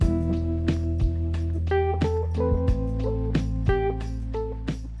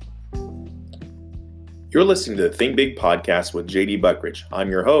You're listening to the Think Big podcast with JD Buckridge. I'm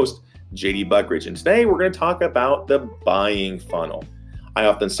your host, JD Buckridge, and today we're going to talk about the buying funnel. I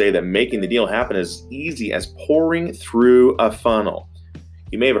often say that making the deal happen is easy as pouring through a funnel.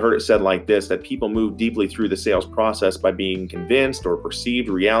 You may have heard it said like this, that people move deeply through the sales process by being convinced or perceived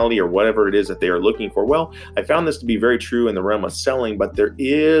reality or whatever it is that they are looking for. Well, I found this to be very true in the realm of selling, but there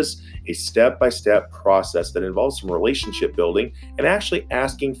is a step-by-step process that involves some relationship building and actually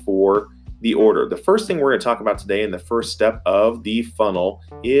asking for the order. The first thing we're going to talk about today in the first step of the funnel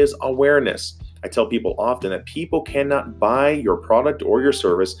is awareness. I tell people often that people cannot buy your product or your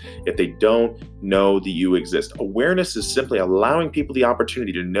service if they don't know that you exist. Awareness is simply allowing people the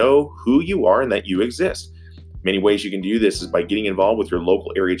opportunity to know who you are and that you exist. Many ways you can do this is by getting involved with your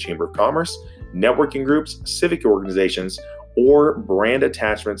local area chamber of commerce, networking groups, civic organizations, or brand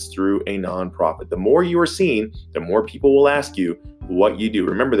attachments through a nonprofit. The more you are seen, the more people will ask you what you do.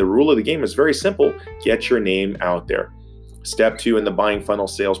 Remember, the rule of the game is very simple. Get your name out there. Step 2 in the buying funnel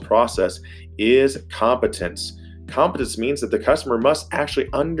sales process is competence. Competence means that the customer must actually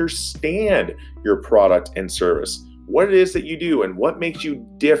understand your product and service, what it is that you do, and what makes you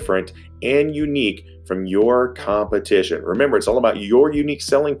different and unique from your competition. Remember, it's all about your unique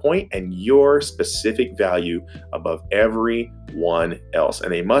selling point and your specific value above everyone else,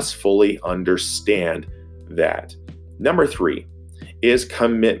 and they must fully understand that. Number 3 is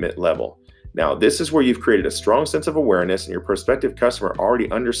commitment level. Now, this is where you've created a strong sense of awareness and your prospective customer already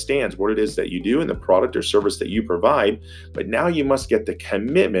understands what it is that you do and the product or service that you provide, but now you must get the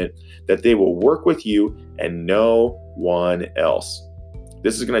commitment that they will work with you and no one else.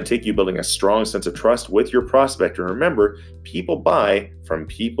 This is going to take you building a strong sense of trust with your prospect. And remember, people buy from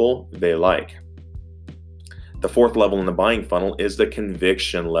people they like. The 4th level in the buying funnel is the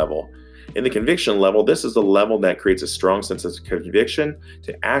conviction level. In the conviction level, this is the level that creates a strong sense of conviction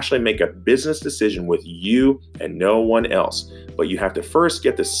to actually make a business decision with you and no one else. But you have to first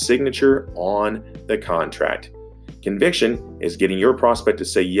get the signature on the contract. Conviction is getting your prospect to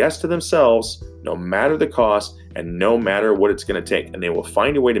say yes to themselves, no matter the cost and no matter what it's going to take. And they will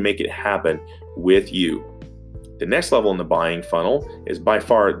find a way to make it happen with you. The next level in the buying funnel is by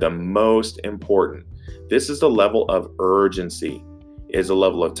far the most important. This is the level of urgency. It is a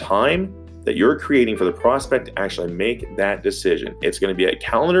level of time that you're creating for the prospect to actually make that decision. It's going to be a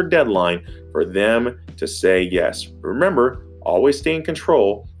calendar deadline for them to say yes. Remember, always stay in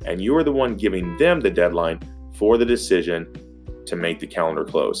control, and you are the one giving them the deadline for the decision to make the calendar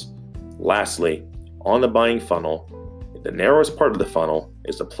close. Lastly, on the buying funnel, the narrowest part of the funnel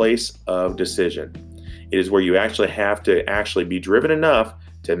is the place of decision. It is where you actually have to be driven enough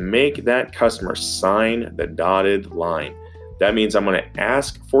to make that customer sign the dotted line. That means I'm going to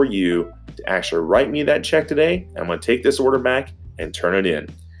ask for you to actually write me that check today. I'm going to take this order back and turn it in.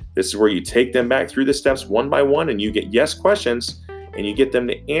 This is where you take them back through the steps one by one and you get yes questions and you get them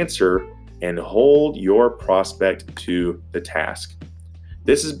to answer and hold your prospect to the task.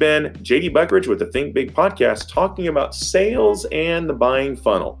 This has been JD Buckridge with the Think Big podcast talking about sales and the buying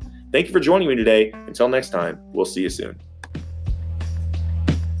funnel. Thank you for joining me today. Until next time, we'll see you soon.